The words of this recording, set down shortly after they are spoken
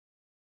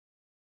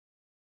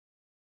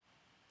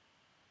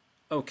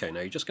Okay, now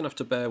you're just going to have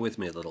to bear with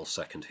me a little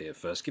second here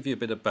first, give you a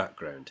bit of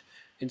background.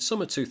 In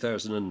summer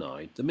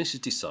 2009, the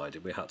missus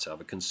decided we had to have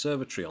a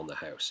conservatory on the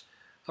house.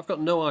 I've got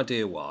no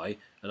idea why,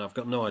 and I've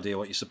got no idea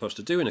what you're supposed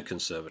to do in a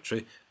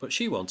conservatory, but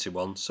she wanted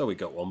one, so we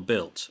got one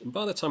built, and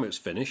by the time it was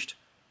finished,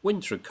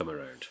 winter had come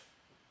around.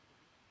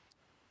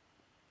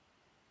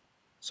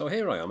 So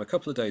here I am, a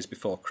couple of days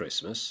before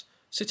Christmas,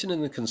 sitting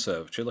in the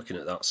conservatory looking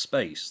at that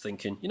space,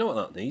 thinking, you know what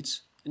that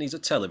needs? It needs a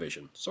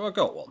television, so I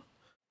got one.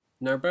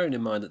 Now, bearing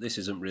in mind that this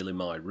isn't really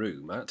my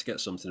room, I had to get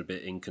something a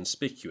bit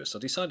inconspicuous. I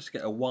decided to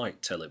get a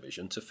white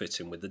television to fit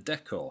in with the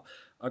decor.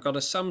 I got a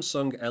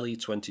Samsung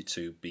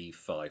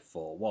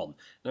LE22B541.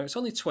 Now, it's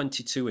only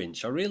 22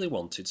 inch. I really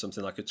wanted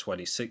something like a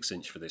 26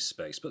 inch for this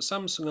space, but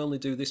Samsung only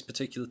do this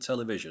particular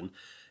television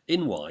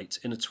in white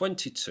in a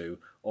 22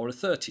 or a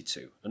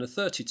 32, and a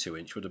 32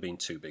 inch would have been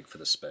too big for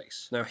the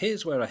space. Now,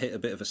 here's where I hit a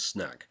bit of a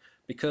snag,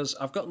 because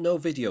I've got no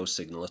video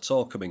signal at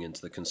all coming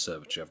into the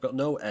conservatory. I've got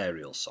no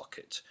aerial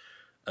socket.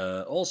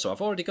 Also,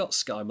 I've already got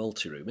Sky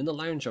Multiroom. In the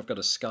lounge I've got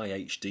a Sky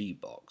HD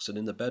box, and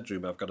in the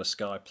bedroom I've got a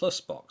Sky Plus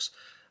box.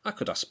 I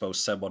could, I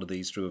suppose, send one of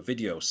these through a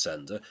video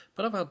sender,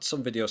 but I've had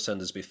some video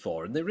senders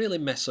before and they really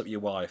mess up your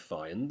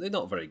Wi-Fi and they're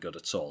not very good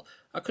at all.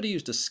 I could have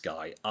used a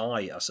Sky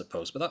I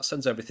suppose, but that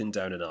sends everything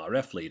down an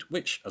RF lead,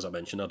 which, as I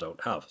mentioned, I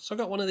don't have. So I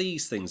got one of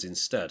these things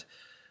instead.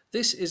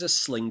 This is a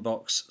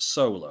Slingbox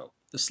Solo.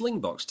 The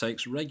Slingbox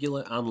takes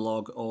regular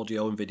analog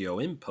audio and video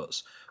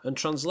inputs and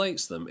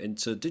translates them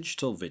into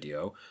digital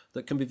video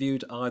that can be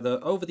viewed either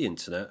over the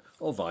internet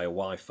or via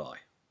Wi-Fi.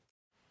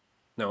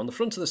 Now, on the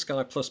front of the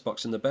Sky Plus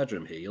box in the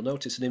bedroom here, you'll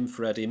notice an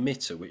infrared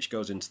emitter which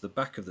goes into the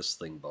back of the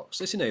Slingbox.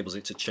 This enables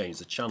it to change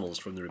the channels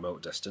from the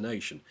remote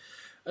destination.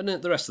 And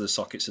the rest of the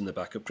sockets in the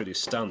back are pretty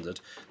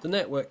standard. The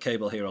network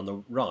cable here on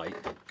the right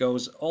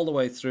goes all the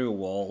way through a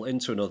wall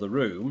into another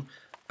room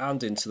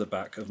and into the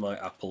back of my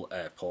Apple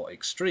AirPort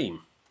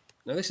Extreme.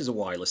 Now, this is a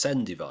wireless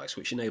end device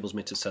which enables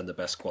me to send the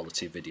best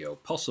quality video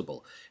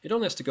possible. It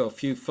only has to go a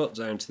few foot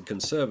down to the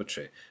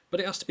conservatory, but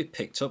it has to be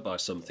picked up by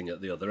something at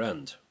the other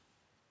end.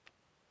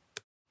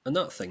 And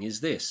that thing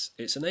is this.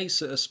 It's an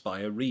Acer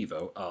Aspire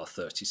Revo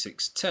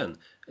R3610.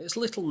 It's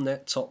a little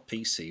net-top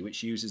PC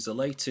which uses the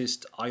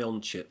latest Ion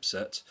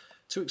chipset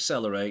to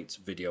accelerate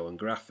video and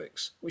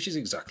graphics, which is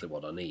exactly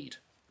what I need.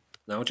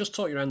 Now, I'll just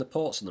talk you around the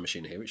ports on the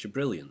machine here, which are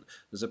brilliant.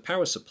 There's a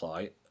power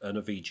supply and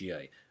a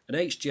VGA, an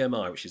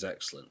HDMI, which is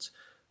excellent,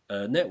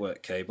 a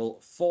network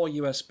cable, 4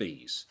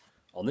 USBs.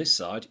 On this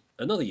side,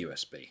 another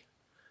USB.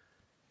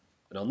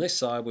 And on this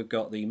side, we've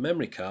got the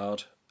memory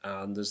card,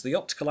 and there's the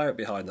optical out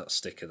behind that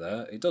sticker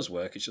there. It does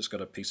work, it's just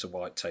got a piece of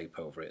white tape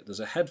over it.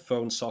 There's a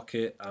headphone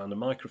socket and a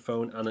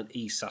microphone and an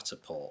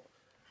eSATA port.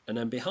 And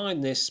then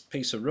behind this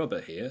piece of rubber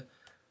here,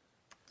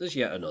 there's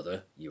yet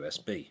another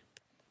USB.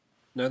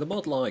 Now, the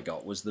model I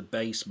got was the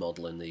base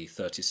model in the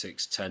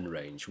 3610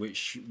 range,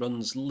 which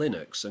runs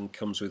Linux and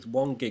comes with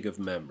 1 gig of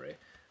memory,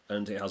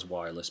 and it has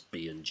wireless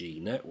B and G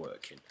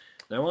networking.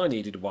 Now, I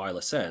needed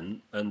wireless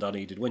N, and I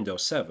needed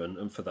Windows 7,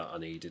 and for that I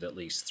needed at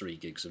least 3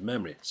 gigs of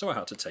memory, so I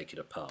had to take it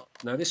apart.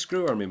 Now, this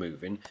screw I'm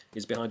removing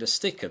is behind a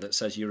sticker that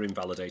says you're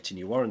invalidating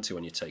your warranty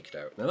when you take it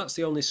out. Now, that's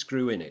the only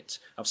screw in it.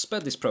 I've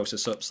sped this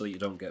process up so that you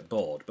don't get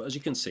bored, but as you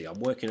can see, I'm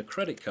working a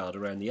credit card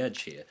around the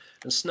edge here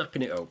and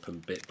snapping it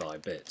open bit by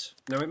bit.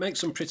 Now, it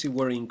makes some pretty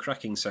worrying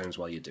cracking sounds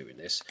while you're doing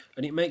this,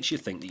 and it makes you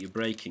think that you're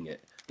breaking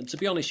it. And to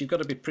be honest, you've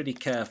got to be pretty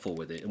careful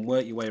with it and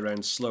work your way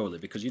around slowly,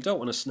 because you don't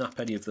want to snap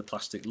any of the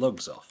plastic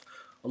lugs off.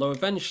 Although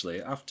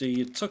eventually, after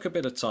you took a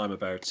bit of time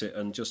about it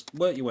and just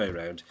work your way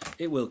around,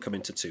 it will come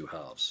into 2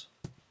 halves.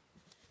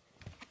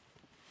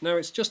 Now,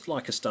 it's just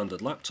like a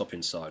standard laptop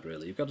inside,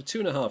 really. You've got a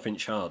 2.5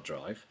 inch hard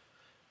drive,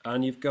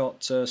 and you've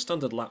got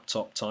standard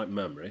laptop type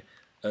memory,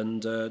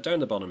 and down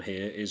the bottom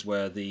here is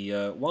where the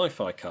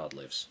Wi-Fi card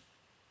lives.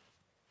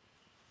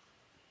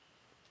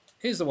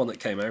 Here's the one that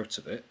came out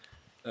of it.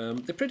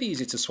 They're pretty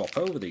easy to swap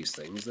over, these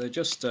things. They're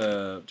just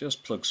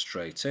plug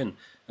straight in.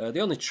 The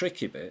only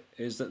tricky bit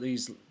is that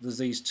there's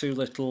these 2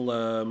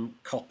 little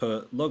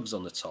copper lugs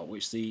on the top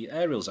which the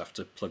aerials have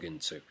to plug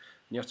into. And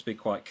you have to be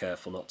quite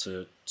careful not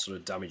to sort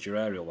of damage your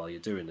aerial while you're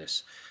doing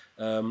this.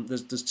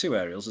 There's 2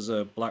 aerials, there's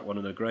a black one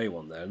and a grey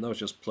one there, and those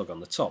just plug on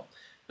the top.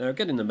 Now,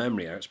 getting the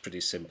memory out is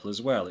pretty simple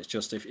as well. It's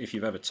just if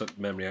you've ever took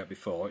memory out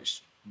before,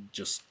 it's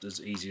just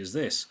as easy as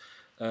this.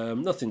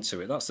 Nothing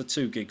to it. That's the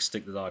 2 gig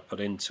stick that I put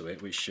into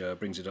it, which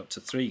brings it up to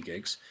 3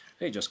 gigs.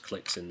 It just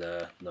clicks in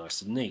there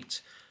nice and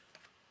neat.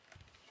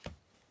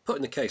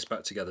 Putting the case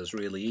back together is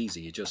really easy.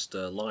 You just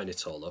line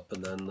it all up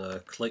and then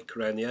click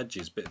around the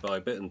edges bit by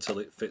bit until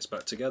it fits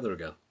back together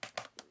again.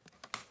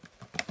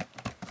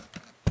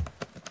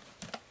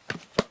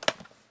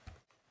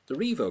 The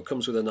Revo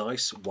comes with a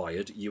nice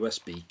wired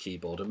USB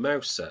keyboard and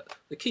mouse set.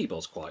 The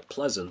keyboard's quite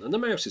pleasant and the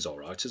mouse is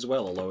alright as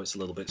well, although it's a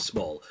little bit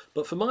small,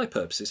 but for my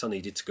purposes I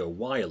needed to go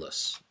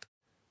wireless.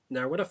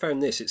 Now, when I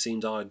found this, it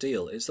seemed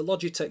ideal. It's the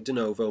Logitech De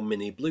Novo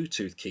Mini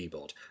Bluetooth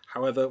keyboard.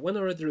 However, when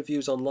I read the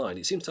reviews online,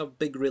 it seems to have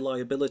big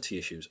reliability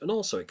issues, and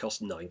also it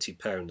cost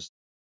 £90.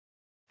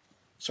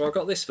 So I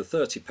got this for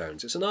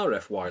 £30. It's an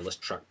RF wireless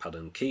trackpad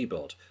and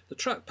keyboard. The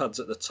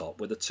trackpad's at the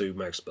top with the two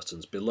mouse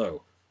buttons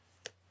below.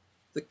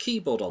 The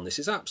keyboard on this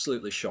is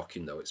absolutely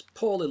shocking though. It's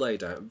poorly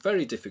laid out and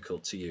very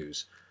difficult to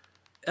use.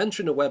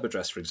 Entering a web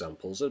address, for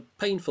example, is a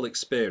painful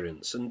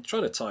experience, and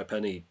trying to type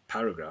any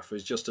paragraph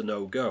is just a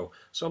no-go.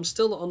 So I'm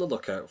still on the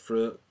lookout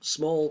for a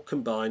small,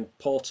 combined,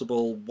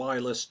 portable,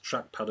 wireless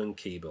trackpad and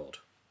keyboard.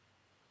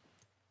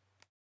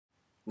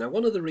 Now,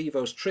 one of the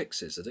Revo's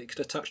tricks is that it can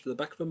attach to the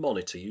back of a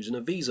monitor using a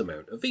Visa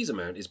mount. A Visa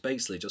mount is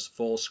basically just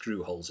 4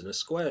 screw holes in a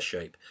square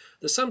shape.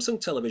 The Samsung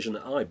television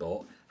that I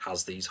bought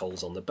has these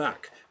holes on the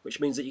back,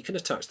 which means that you can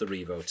attach the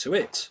Revo to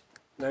it.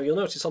 Now you'll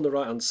notice on the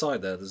right hand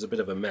side there's a bit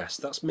of a mess.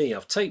 That's me.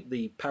 I've taped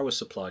the power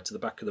supply to the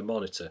back of the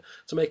monitor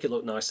to make it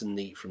look nice and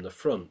neat from the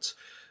front.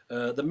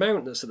 The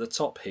mount that's at the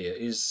top here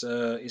is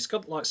it's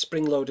got like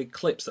spring-loaded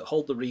clips that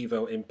hold the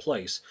Revo in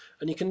place,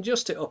 and you can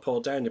adjust it up or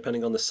down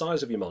depending on the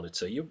size of your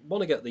monitor. You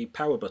want to get the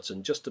power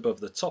button just above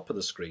the top of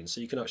the screen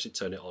so you can actually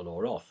turn it on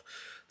or off.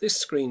 This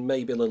screen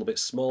may be a little bit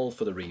small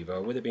for the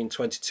Revo. With it being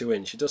 22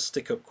 inch, it does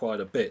stick up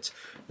quite a bit.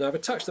 Now I've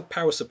attached the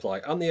power supply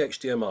and the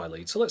HDMI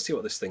lead, so let's see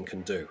what this thing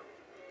can do.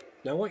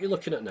 Now what you're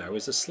looking at now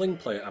is the Sling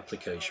Player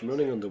application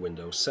running under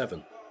Windows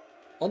 7.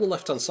 On the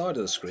left hand side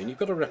of the screen you've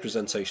got a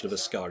representation of a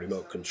Sky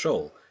remote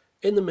control.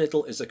 In the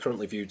middle is the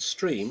currently viewed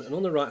stream, and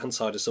on the right hand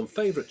side are some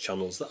favourite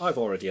channels that I've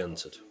already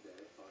entered.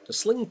 The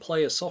Sling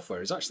Player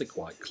software is actually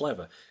quite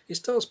clever. It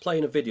starts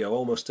playing a video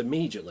almost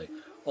immediately,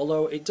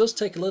 although it does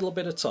take a little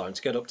bit of time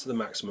to get up to the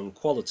maximum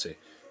quality.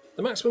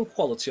 The maximum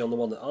quality on the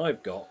one that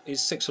I've got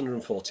is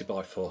 640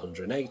 by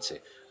 480,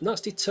 and that's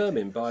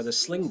determined by the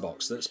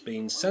Slingbox that's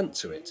been sent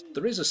to it.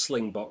 There is a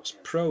Slingbox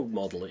Pro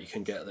model that you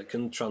can get that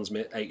can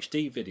transmit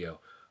HD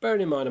video.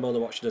 Bearing in mind I'm only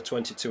watching a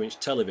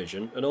 22-inch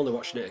television and only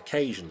watching it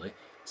occasionally,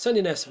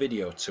 sending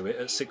S-video to it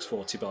at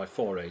 640 by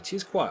 480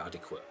 is quite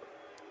adequate.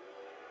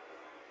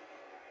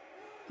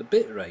 The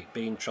bitrate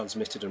being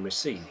transmitted and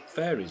received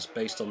varies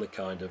based on the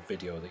kind of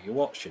video that you're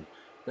watching.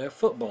 Now,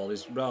 football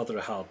is rather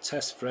a hard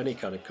test for any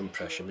kind of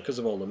compression because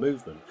of all the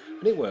movement,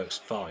 and it works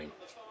fine.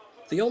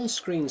 The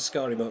on-screen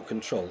Sky remote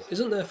control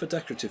isn't there for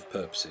decorative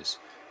purposes.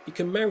 You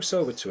can mouse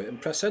over to it and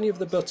press any of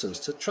the buttons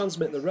to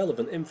transmit the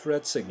relevant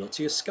infrared signal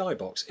to your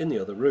Skybox in the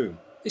other room.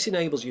 This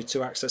enables you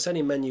to access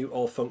any menu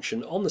or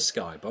function on the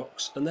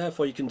Skybox, and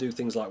therefore you can do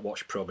things like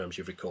watch programs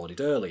you've recorded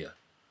earlier.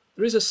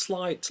 There is a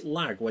slight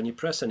lag when you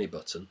press any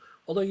button,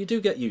 although you do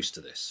get used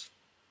to this.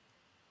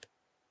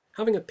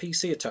 Having a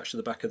PC attached to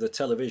the back of the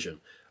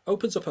television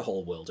opens up a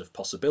whole world of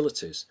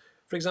possibilities.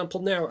 For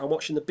example, now I'm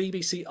watching the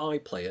BBC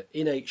iPlayer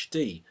in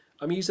HD.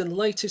 I'm using the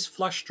latest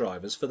flash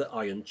drivers for the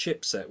Iron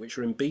chipset, which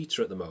are in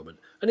beta at the moment,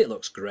 and it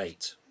looks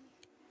great.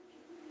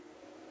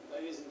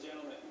 Ladies and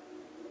gentlemen,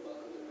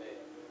 welcome to bed.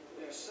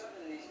 There's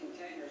 7 of these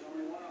containers,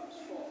 only one of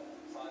them's full.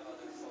 5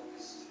 other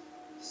focused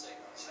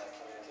signals have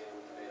communicated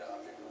with the beta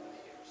object over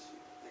the years.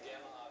 The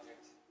gamma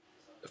object...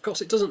 Of course,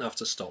 it doesn't have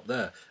to stop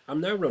there.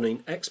 I'm now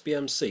running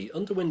XBMC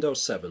under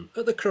Windows 7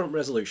 at the current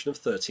resolution of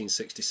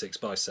 1366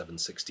 by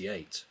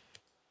 768.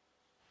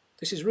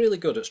 This is really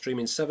good at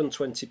streaming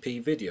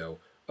 720p video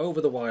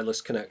over the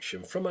wireless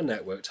connection from my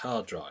networked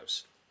hard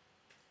drives.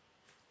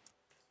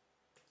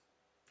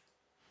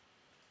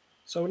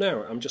 So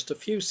now I'm just a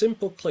few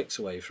simple clicks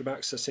away from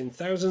accessing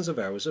thousands of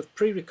hours of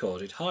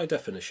pre-recorded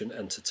high-definition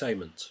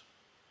entertainment.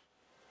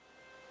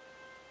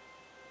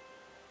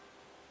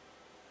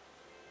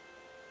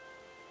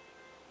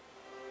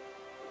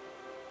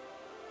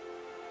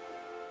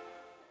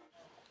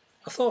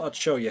 I thought I'd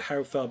show you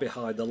how far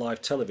behind the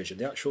live television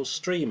the actual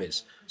stream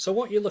is. So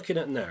what you're looking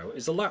at now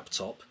is a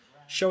laptop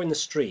showing the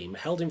stream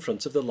held in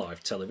front of the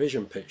live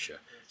television picture.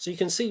 So you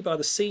can see by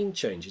the scene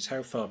changes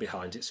how far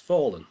behind it's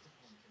fallen.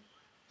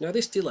 Now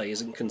this delay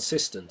isn't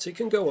consistent, it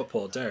can go up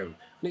or down,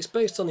 and it's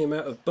based on the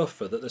amount of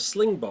buffer that the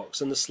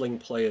Slingbox and the Sling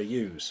Player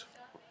use.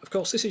 Of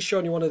course, this is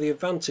showing you one of the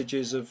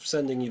advantages of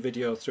sending your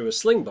video through a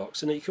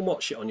Slingbox, and that you can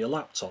watch it on your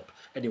laptop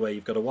anywhere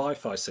you've got a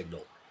Wi-Fi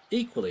signal.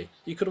 Equally,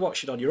 you could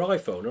watch it on your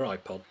iPhone or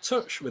iPod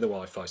Touch with a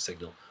Wi-Fi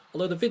signal,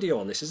 although the video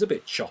on this is a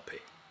bit choppy.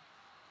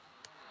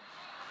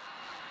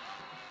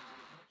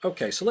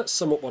 Okay, so let's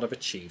sum up what I've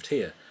achieved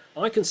here.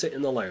 I can sit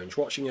in the lounge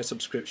watching a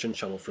subscription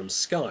channel from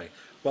Sky,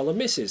 while the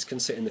missus can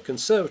sit in the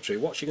conservatory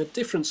watching a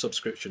different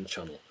subscription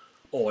channel.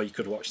 Or you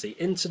could watch the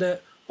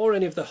internet, or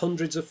any of the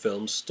hundreds of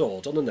films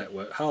stored on the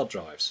network hard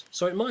drives.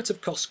 So it might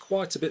have cost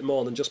quite a bit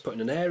more than just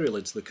putting an aerial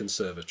into the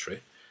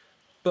conservatory,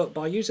 but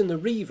by using the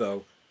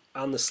Revo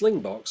and the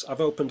Slingbox,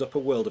 I've opened up a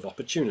world of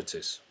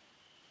opportunities.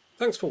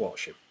 Thanks for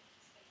watching.